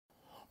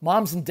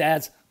Moms and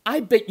dads, I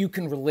bet you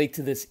can relate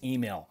to this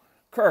email.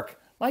 Kirk,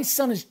 my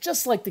son is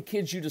just like the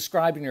kids you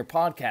described in your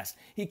podcast.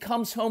 He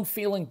comes home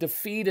feeling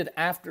defeated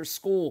after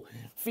school,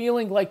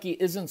 feeling like he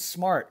isn't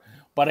smart.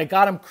 But I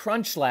got him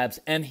Crunch Labs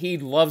and he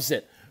loves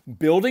it.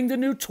 Building the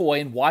new toy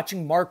and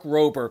watching Mark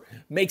Rober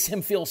makes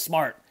him feel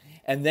smart.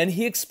 And then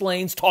he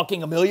explains,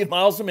 talking a million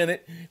miles a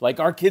minute, like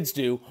our kids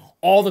do,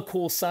 all the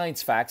cool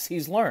science facts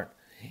he's learned.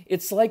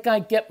 It's like I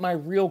get my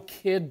real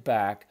kid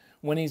back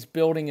when he's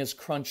building his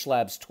Crunch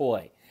Labs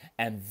toy.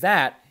 And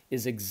that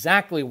is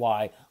exactly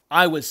why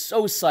I was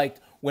so psyched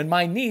when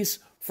my niece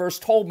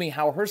first told me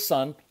how her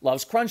son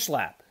loves Crunch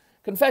Lab.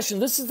 Confession,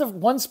 this is the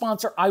one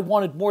sponsor I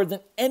wanted more than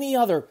any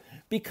other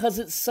because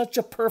it's such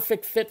a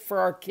perfect fit for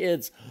our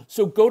kids.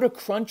 So go to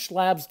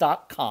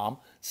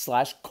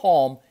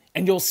crunchlabs.com/calm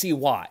and you'll see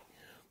why.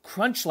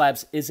 Crunch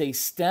Labs is a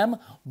STEM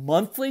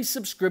monthly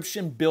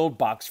subscription build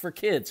box for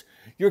kids.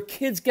 Your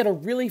kids get a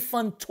really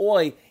fun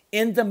toy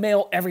in the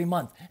mail every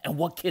month. And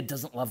what kid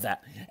doesn't love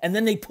that? And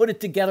then they put it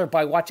together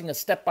by watching a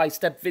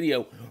step-by-step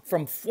video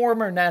from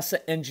former NASA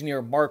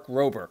engineer Mark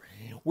Rober,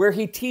 where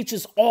he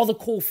teaches all the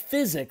cool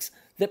physics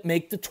that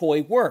make the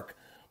toy work.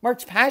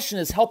 Mark's passion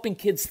is helping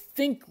kids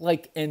think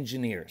like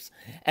engineers.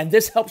 And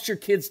this helps your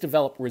kids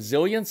develop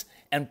resilience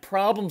and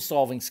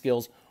problem-solving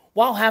skills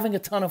while having a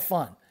ton of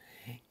fun.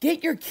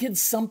 Get your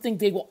kids something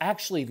they will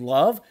actually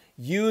love,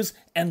 use,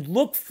 and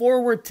look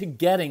forward to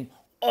getting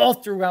all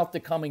throughout the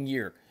coming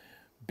year.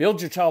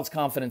 Build your child's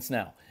confidence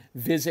now.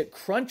 Visit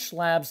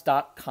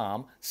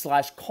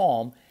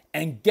crunchlabs.com/calm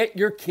and get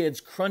your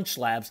kids Crunch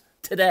Labs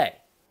today.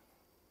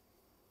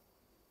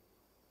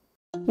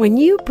 When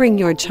you bring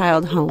your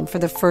child home for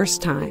the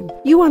first time,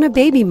 you want a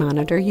baby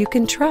monitor you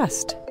can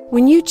trust.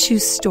 When you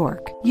choose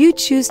Stork, you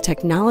choose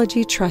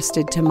technology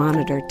trusted to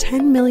monitor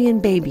 10 million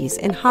babies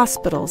in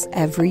hospitals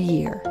every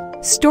year.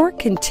 Stork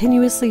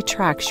continuously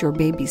tracks your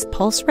baby's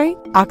pulse rate,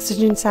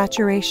 oxygen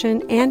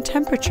saturation, and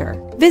temperature.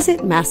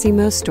 Visit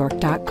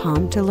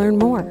MassimoStork.com to learn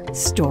more.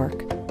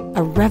 Stork,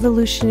 a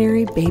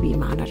revolutionary baby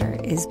monitor,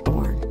 is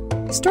born.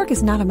 Stork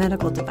is not a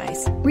medical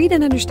device. Read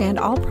and understand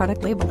all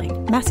product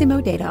labeling. Massimo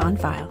data on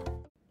file.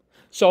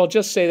 So I'll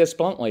just say this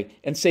bluntly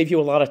and save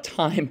you a lot of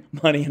time,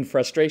 money, and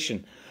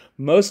frustration.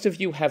 Most of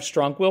you have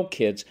strong-willed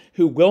kids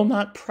who will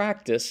not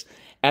practice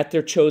at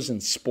their chosen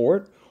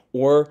sport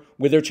or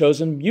with their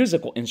chosen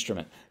musical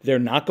instrument. They're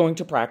not going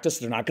to practice.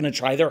 They're not going to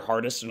try their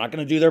hardest. They're not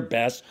going to do their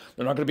best.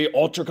 They're not going to be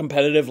ultra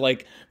competitive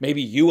like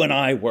maybe you and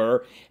I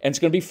were. And it's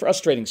going to be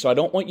frustrating. So I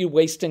don't want you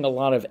wasting a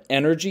lot of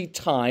energy,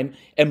 time,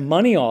 and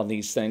money on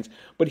these things.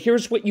 But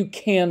here's what you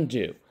can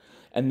do.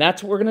 And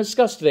that's what we're going to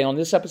discuss today on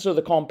this episode of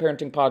the Calm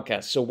Parenting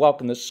Podcast. So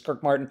welcome. This is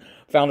Kirk Martin,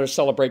 founder of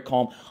Celebrate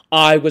Calm.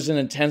 I was an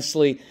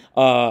intensely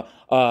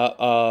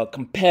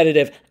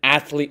competitive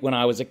athlete when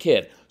I was a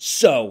kid.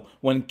 So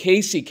when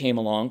Casey came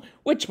along,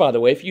 which, by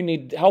the way, if you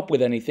need help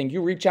with anything, you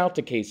reach out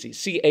to Casey,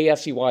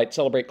 CASEY at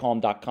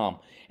celebratecalm.com,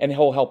 and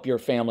he'll help your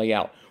family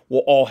out.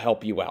 We'll all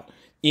help you out.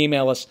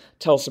 Email us,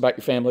 tell us about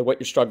your family, what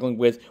you're struggling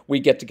with. We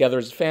get together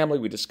as a family,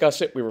 we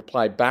discuss it, we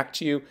reply back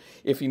to you.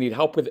 If you need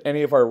help with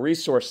any of our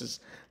resources,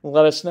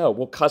 let us know.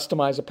 We'll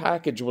customize a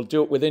package. We'll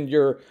do it within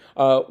your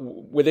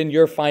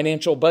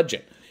financial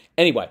budget.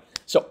 Anyway,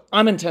 so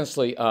I'm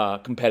intensely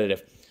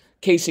competitive.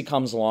 Casey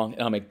comes along,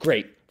 and I'm like,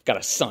 great, I've got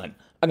a son.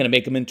 I'm going to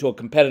make him into a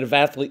competitive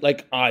athlete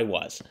like I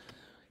was.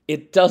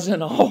 It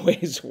doesn't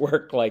always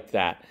work like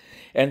that.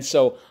 And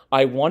so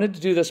I wanted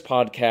to do this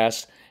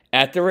podcast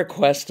at the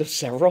request of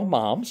several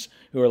moms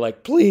who are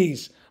like,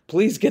 please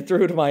get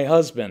through to my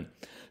husband.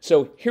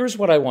 So here's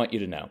what I want you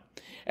to know.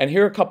 And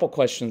here are a couple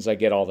questions I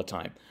get all the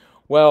time.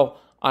 Well,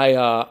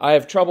 I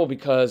have trouble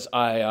because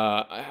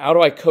how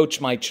do I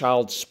coach my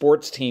child's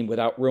sports team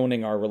without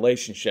ruining our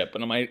relationship?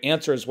 And my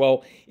answer is,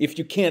 well, if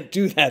you can't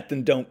do that,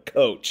 then don't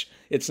coach.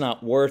 It's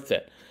not worth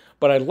it.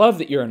 But I love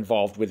that you're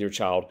involved with your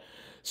child.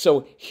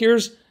 So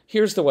here's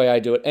the way I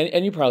do it,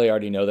 and you probably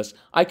already know this.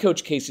 I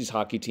coached Casey's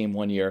hockey team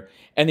one year,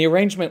 and the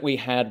arrangement we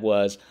had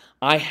was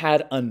I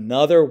had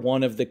another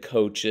one of the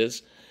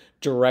coaches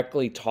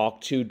directly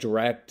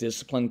direct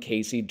discipline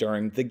Casey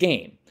during the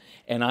game.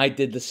 And I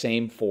did the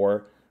same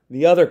for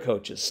the other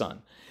coach's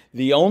son.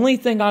 The only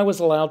thing I was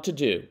allowed to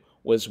do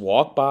was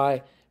walk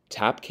by,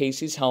 tap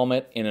Casey's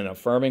helmet in an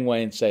affirming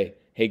way and say,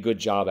 hey, good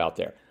job out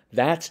there.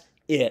 That's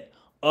it.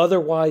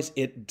 Otherwise,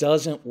 it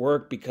doesn't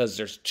work because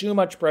there's too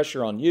much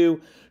pressure on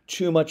you,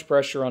 too much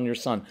pressure on your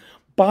son.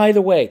 By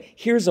the way,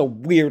 here's a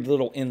weird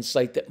little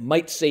insight that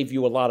might save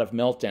you a lot of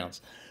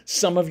meltdowns.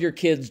 Some of your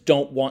kids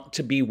don't want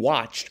to be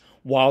watched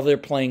while they're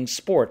playing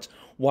sports,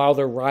 while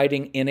they're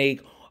riding in a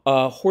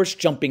horse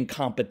jumping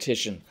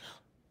competition.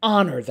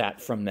 Honor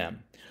that from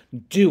them.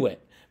 Do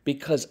it,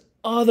 because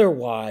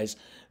otherwise,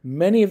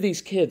 many of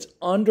these kids,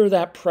 under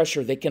that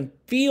pressure, they can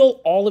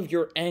feel all of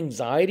your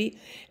anxiety,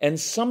 and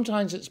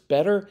sometimes it's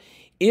better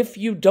if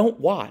you don't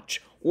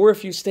watch, or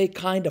if you stay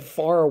kind of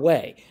far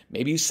away.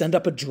 Maybe you send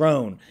up a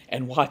drone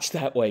and watch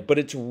that way, but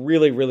it's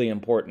really, really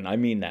important. I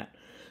mean that.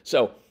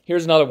 So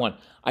here's another one.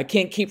 I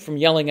can't keep from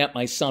yelling at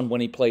my son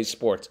when he plays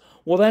sports.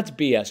 Well, that's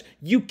BS.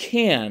 You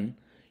can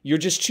You're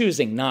just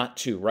choosing not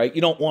to, right?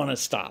 You don't want to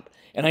stop.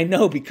 And I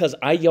know because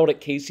I yelled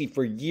at Casey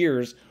for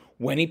years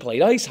when he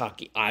played ice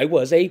hockey. I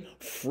was a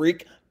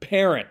freak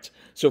parent.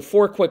 So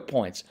 4 quick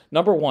points.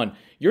 Number 1,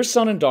 your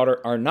son and daughter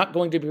are not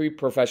going to be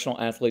professional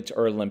athletes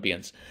or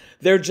Olympians.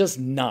 They're just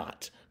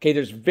not. Okay,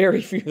 there's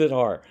very few that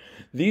are.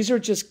 These are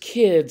just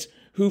kids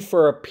who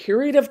for a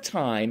period of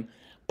time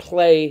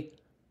play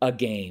a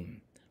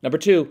game. Number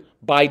 2,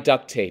 buy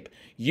duct tape.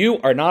 You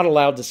are not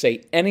allowed to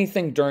say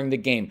anything during the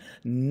game.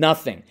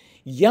 Nothing.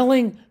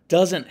 Yelling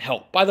doesn't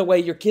help. By the way,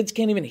 your kids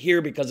can't even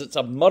hear because it's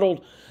a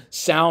muddled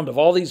sound of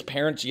all these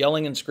parents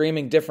yelling and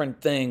screaming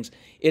different things.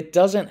 It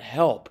doesn't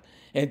help.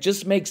 And it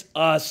just makes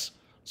us,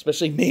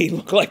 especially me,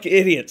 look like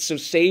idiots. So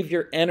save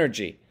your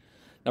energy.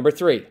 Number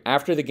 3,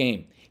 after the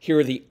game, here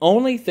are the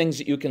only things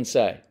that you can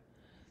say.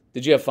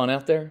 Did you have fun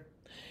out there?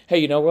 Hey,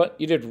 you know what?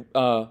 You did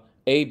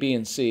A, B,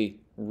 and C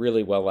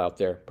really well out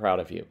there. Proud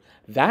of you.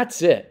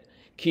 That's it.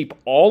 Keep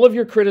all of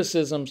your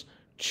criticisms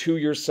to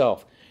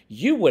yourself.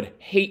 You would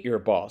hate your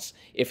boss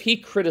if he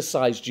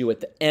criticized you at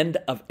the end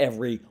of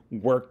every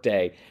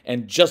workday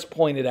and just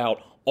pointed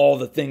out all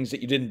the things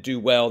that you didn't do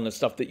well and the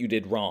stuff that you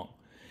did wrong.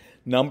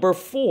 Number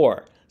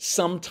 4,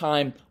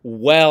 sometime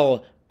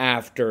well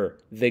after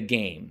the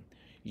game,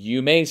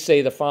 you may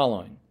say the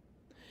following.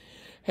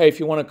 Hey, if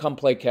you want to come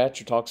play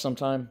catch or talk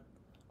sometime,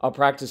 I'll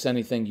practice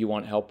anything you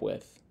want help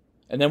with.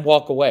 And then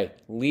walk away.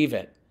 Leave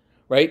it,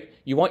 right?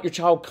 You want your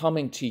child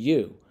coming to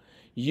you.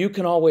 You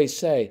can always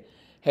say,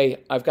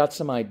 hey, I've got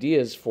some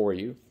ideas for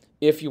you.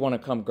 If you want to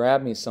come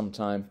grab me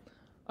sometime,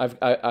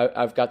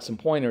 I've got some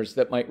pointers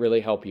that might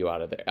really help you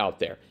out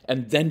there.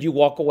 And then you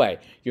walk away.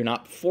 You're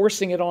not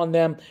forcing it on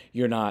them.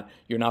 You're not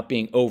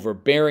being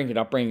overbearing. You're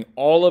not bringing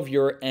all of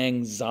your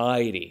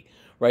anxiety,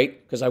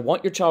 right? Because I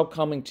want your child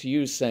coming to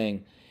you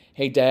saying,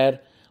 hey,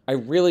 Dad, I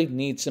really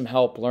need some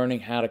help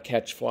learning how to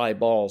catch fly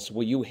balls.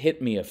 Will you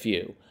hit me a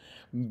few?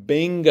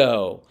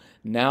 Bingo.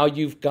 Now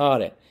you've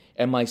got it.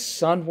 And my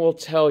son will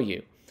tell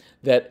you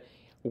that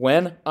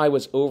when I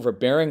was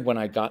overbearing, when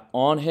I got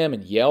on him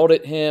and yelled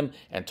at him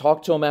and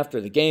talked to him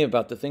after the game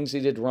about the things he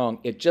did wrong,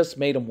 it just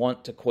made him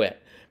want to quit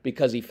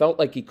because he felt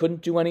like he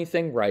couldn't do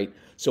anything right.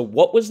 So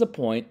what was the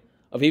point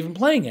of even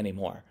playing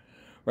anymore,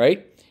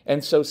 right?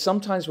 And so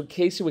sometimes when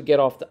Casey would get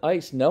off the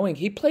ice, knowing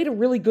he played a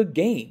really good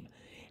game,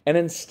 and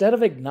instead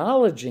of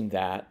acknowledging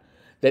that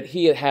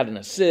he had an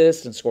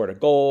assist and scored a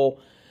goal,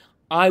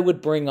 I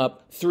would bring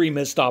up 3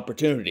 missed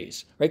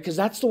opportunities, right? Because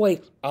that's the way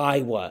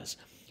I was.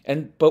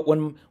 But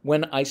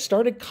when I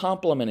started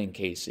complimenting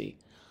Casey,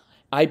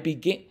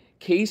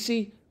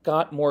 Casey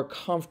got more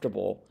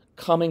comfortable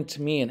coming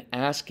to me and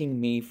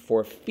asking me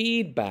for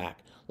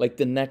feedback, like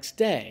the next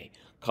day,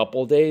 a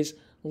couple days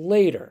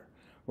later,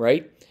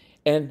 right?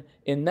 And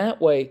in that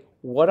way,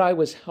 what I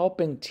was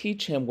helping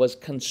teach him was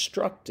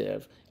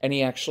constructive, and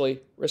he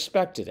actually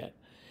respected it.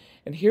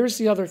 And here's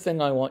the other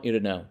thing I want you to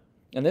know,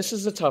 and this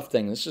is a tough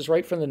thing. This is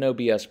right from the No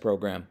BS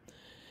program.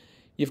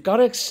 You've got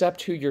to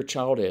accept who your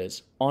child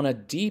is on a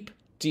deep,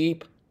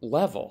 deep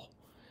level.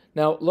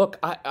 Now, look,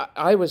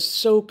 I was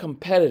so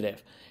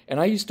competitive, and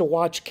I used to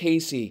watch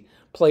Casey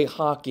play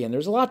hockey, and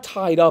there's a lot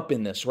tied up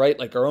in this, right?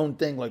 Like our own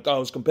thing, like,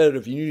 oh, it's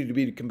competitive, you need to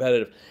be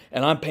competitive,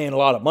 and I'm paying a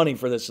lot of money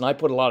for this, and I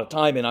put a lot of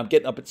time in, I'm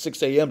getting up at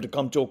 6 a.m. to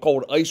come to a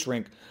cold ice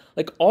rink.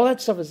 Like, all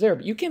that stuff is there,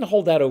 but you can't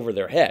hold that over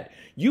their head.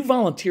 You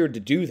volunteered to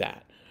do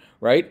that,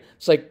 right?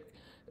 It's like,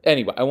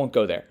 anyway, I won't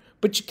go there.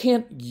 But you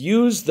can't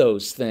use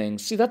those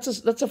things. See, that's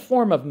a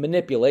form of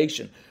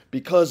manipulation.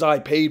 Because I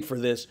paid for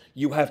this,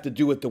 you have to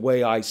do it the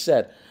way I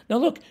said. Now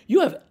look, you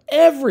have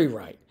every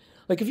right.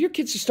 Like if your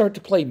kids start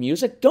to play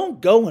music,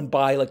 don't go and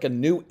buy like a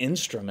new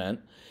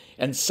instrument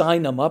and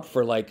sign them up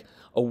for like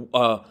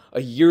a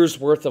year's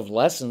worth of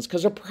lessons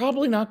because they're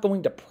probably not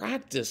going to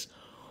practice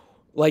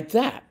like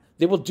that.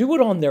 They will do it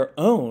on their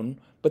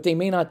own, but they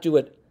may not do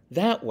it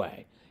that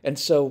way. And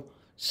so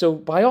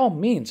by all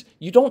means,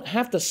 you don't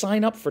have to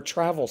sign up for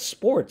travel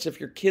sports if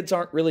your kids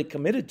aren't really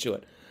committed to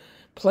it.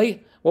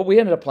 What we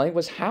ended up playing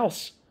was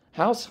house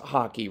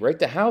hockey, right?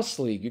 The house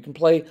league. You can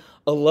play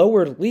a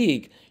lower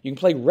league. You can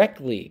play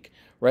rec league,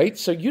 right?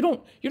 So you're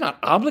not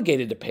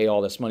obligated to pay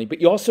all this money, but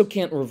you also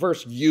can't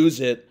reverse use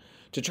it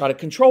to try to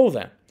control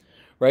them,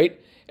 right?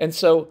 And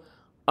so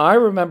I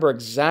remember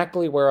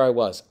exactly where I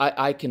was.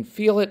 I can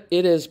feel it.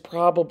 It is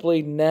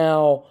probably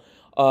now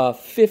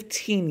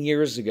 15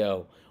 years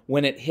ago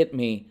when it hit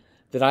me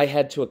that I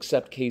had to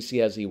accept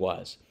Casey as he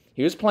was.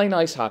 He was playing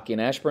ice hockey in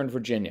Ashburn,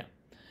 Virginia.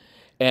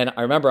 And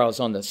I remember I was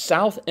on the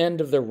south end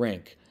of the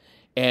rink,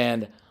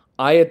 and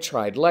I had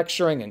tried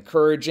lecturing,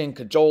 encouraging,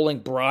 cajoling,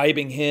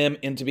 bribing him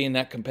into being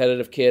that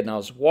competitive kid. And I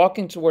was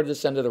walking toward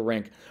this end of the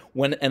rink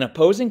when an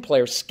opposing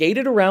player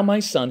skated around my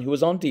son, who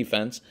was on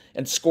defense,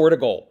 and scored a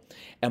goal.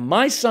 And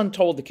my son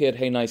told the kid,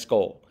 hey, nice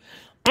goal.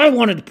 I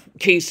wanted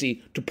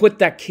Casey to put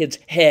that kid's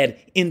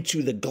head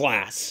into the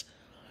glass.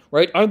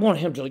 Right? I want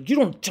him to, you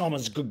don't tell him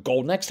it's a good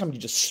goal. Next time you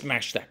just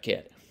smash that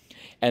kid.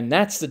 And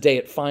that's the day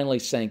it finally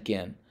sank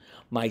in.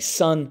 My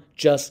son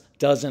just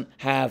doesn't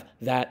have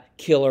that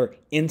killer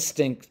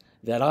instinct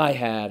that I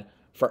had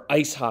for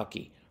ice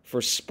hockey,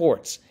 for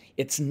sports.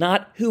 It's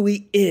not who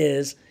he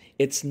is.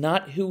 It's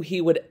not who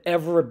he would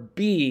ever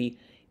be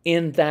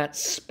in that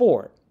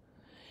sport.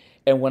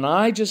 And when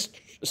I just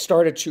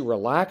started to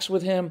relax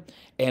with him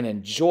and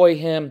enjoy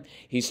him,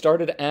 he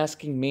started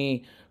asking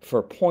me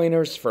for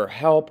pointers, for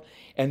help.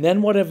 And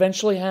then what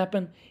eventually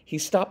happened? He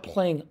stopped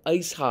playing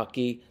ice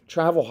hockey,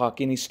 travel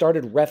hockey, and he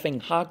started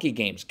reffing hockey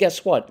games.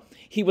 Guess what?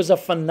 He was a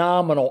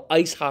phenomenal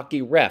ice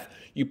hockey ref.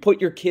 You put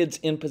your kids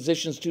in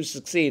positions to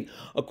succeed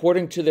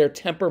according to their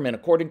temperament,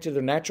 according to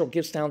their natural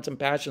gifts, talents, and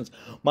passions.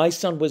 My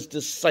son was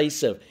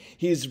decisive.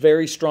 He's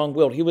very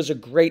strong-willed. He was a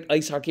great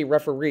ice hockey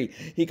referee.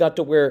 He got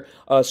to wear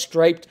a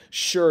striped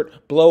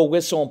shirt, blow a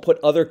whistle, and put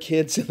other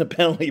kids in the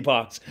penalty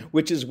box,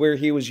 which is where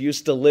he was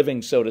used to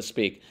living, so to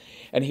speak.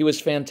 And he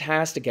was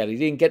fantastic at it. He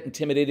didn't get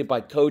intimidated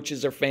by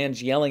coaches or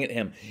fans yelling at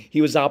him.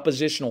 He was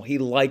oppositional. He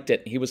liked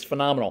it. He was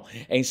phenomenal.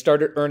 And he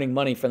started earning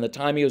money from the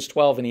time he was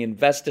 12, and he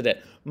invested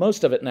it,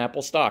 most of it in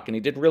Apple stock, and he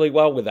did really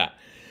well with that.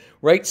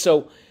 Right?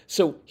 So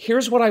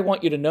here's what I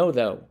want you to know,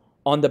 though,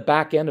 on the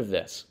back end of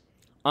this.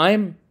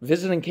 I'm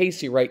visiting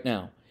Casey right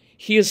now.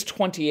 He is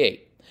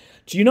 28.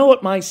 Do you know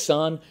what my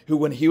son, who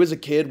when he was a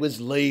kid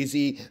was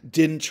lazy,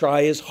 didn't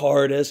try his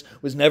hardest,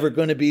 was never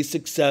going to be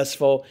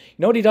successful, you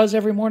know what he does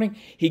every morning?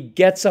 He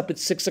gets up at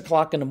 6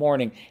 o'clock in the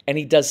morning and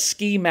he does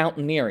ski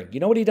mountaineering. You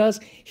know what he does?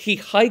 He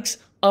hikes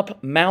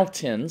up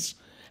mountains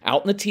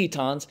out in the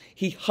Tetons.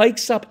 He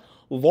hikes up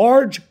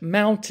large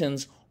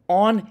mountains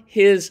on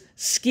his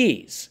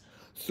skis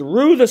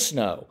through the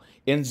snow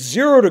in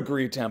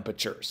 0-degree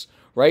temperatures,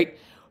 right?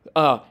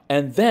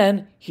 And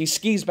then he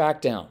skis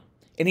back down.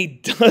 And he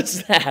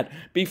does that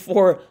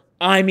before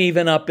I'm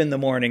even up in the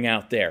morning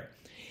out there.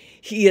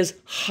 He is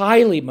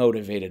highly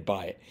motivated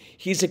by it.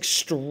 He's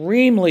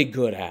extremely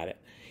good at it.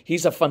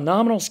 He's a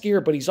phenomenal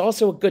skier, but he's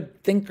also a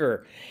good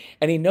thinker.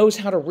 And he knows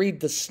how to read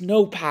the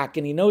snowpack,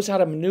 and he knows how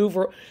to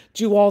maneuver,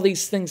 do all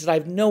these things that I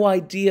have no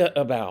idea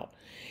about.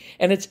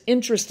 And it's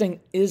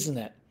interesting, isn't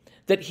it,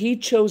 that he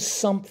chose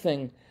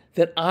something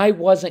that I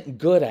wasn't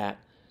good at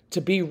to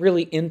be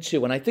really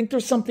into. And I think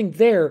there's something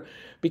there,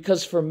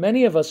 because for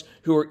many of us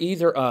who are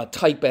either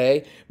type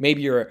A,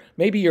 maybe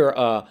you're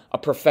a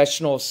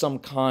professional of some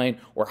kind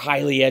or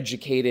highly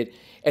educated,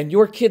 and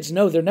your kids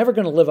know they're never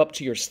going to live up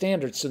to your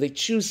standards, so they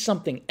choose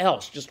something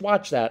else. Just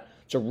watch that.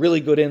 It's a really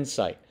good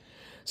insight.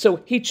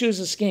 So he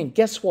chooses skiing.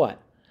 Guess what?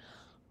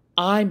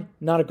 I'm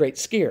not a great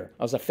skier.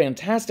 I was a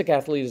fantastic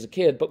athlete as a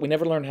kid, but we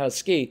never learned how to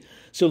ski.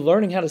 So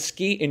learning how to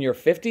ski in your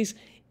 50s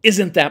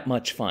isn't that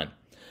much fun.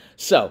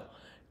 So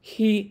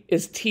he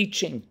is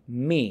teaching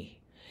me.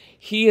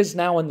 He is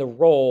now in the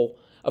role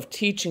of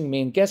teaching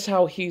me, and guess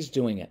how he's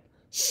doing it?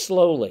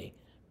 Slowly,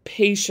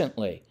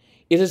 patiently.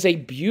 It is a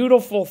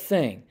beautiful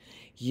thing.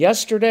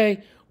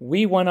 Yesterday,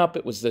 we went up.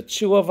 It was the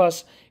two of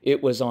us.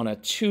 It was on a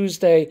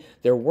Tuesday.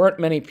 There weren't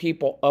many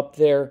people up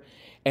there,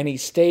 and he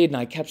stayed, and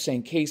I kept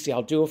saying, Casey,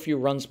 I'll do a few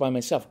runs by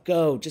myself.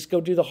 Just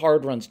go do the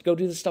hard runs. Go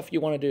do the stuff you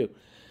want to do.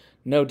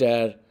 No,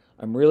 Dad,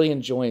 I'm really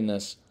enjoying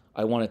this.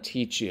 I want to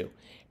teach you.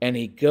 And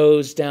he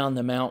goes down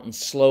the mountain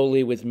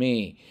slowly with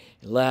me,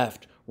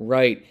 left,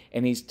 right,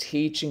 and he's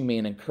teaching me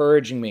and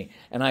encouraging me,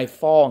 and I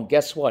fall, and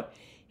guess what?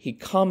 He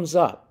comes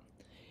up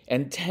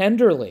and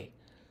tenderly,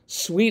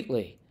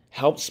 sweetly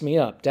helps me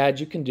up. Dad,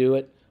 you can do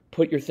it.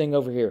 Put your thing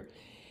over here.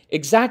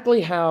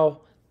 Exactly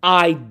how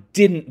I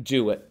didn't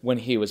do it when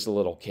he was a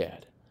little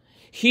kid.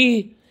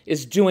 He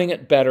is doing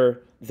it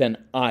better than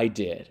I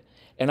did,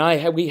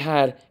 and we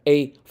had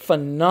a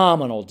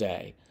phenomenal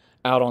day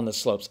out on the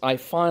slopes. I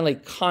finally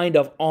kind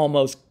of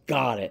almost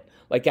got it.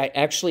 Like I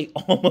actually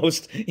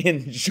almost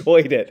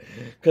enjoyed it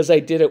because I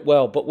did it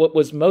well. But what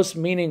was most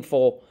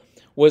meaningful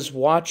was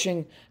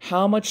watching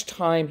how much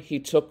time he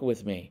took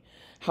with me,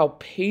 how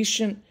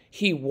patient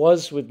he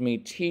was with me,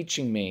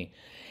 teaching me.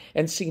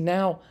 And see,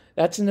 now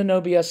that's in the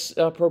No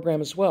BS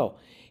program as well.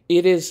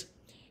 It is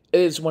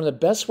one of the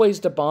best ways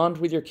to bond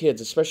with your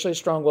kids, especially a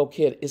strong-willed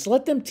kid, is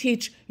let them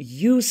teach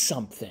you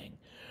something.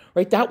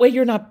 Right? That way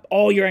you're not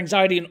all your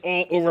anxiety and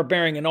all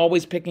overbearing and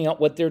always picking out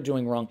what they're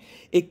doing wrong.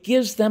 It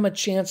gives them a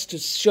chance to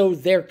show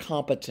their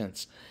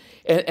competence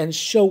and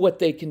show what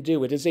they can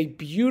do. It is a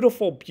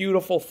beautiful,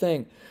 beautiful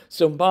thing.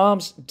 So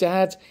moms,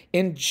 dads,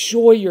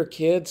 enjoy your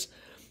kids.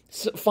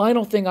 So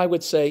final thing I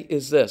would say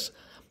is this.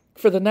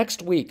 For the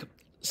next week,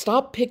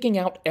 stop picking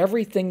out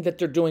everything that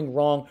they're doing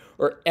wrong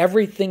or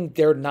everything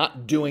they're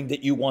not doing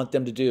that you want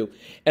them to do,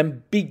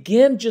 and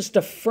begin just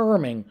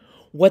affirming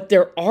what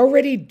they're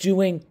already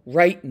doing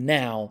right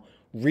now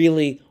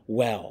really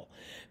well.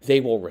 They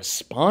will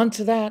respond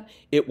to that.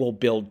 It will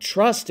build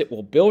trust. It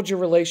will build your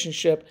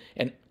relationship,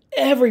 and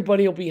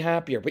everybody will be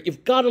happier. But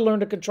you've got to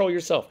learn to control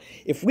yourself.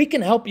 If we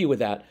can help you with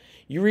that,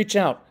 you reach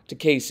out to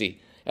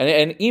Casey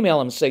and email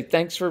him and say,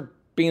 thank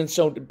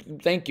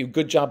you,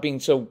 good job being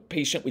so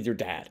patient with your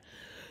dad.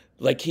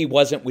 Like he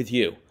wasn't with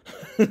you.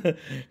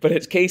 But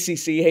it's Casey,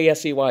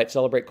 CASEY at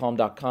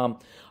celebratecalm.com.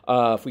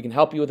 If we can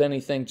help you with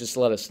anything, just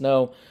let us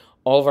know.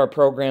 All of our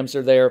programs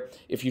are there.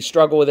 If you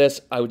struggle with this,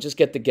 I would just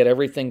get the Get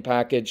Everything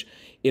package.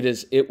 It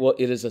is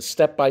a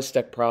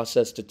step-by-step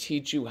process to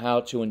teach you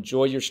how to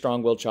enjoy your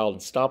strong-willed child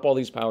and stop all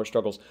these power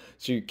struggles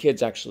so your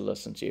kids actually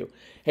listen to you.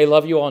 Hey,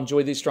 love you all.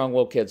 Enjoy these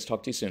strong-willed kids.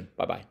 Talk to you soon.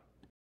 Bye-bye.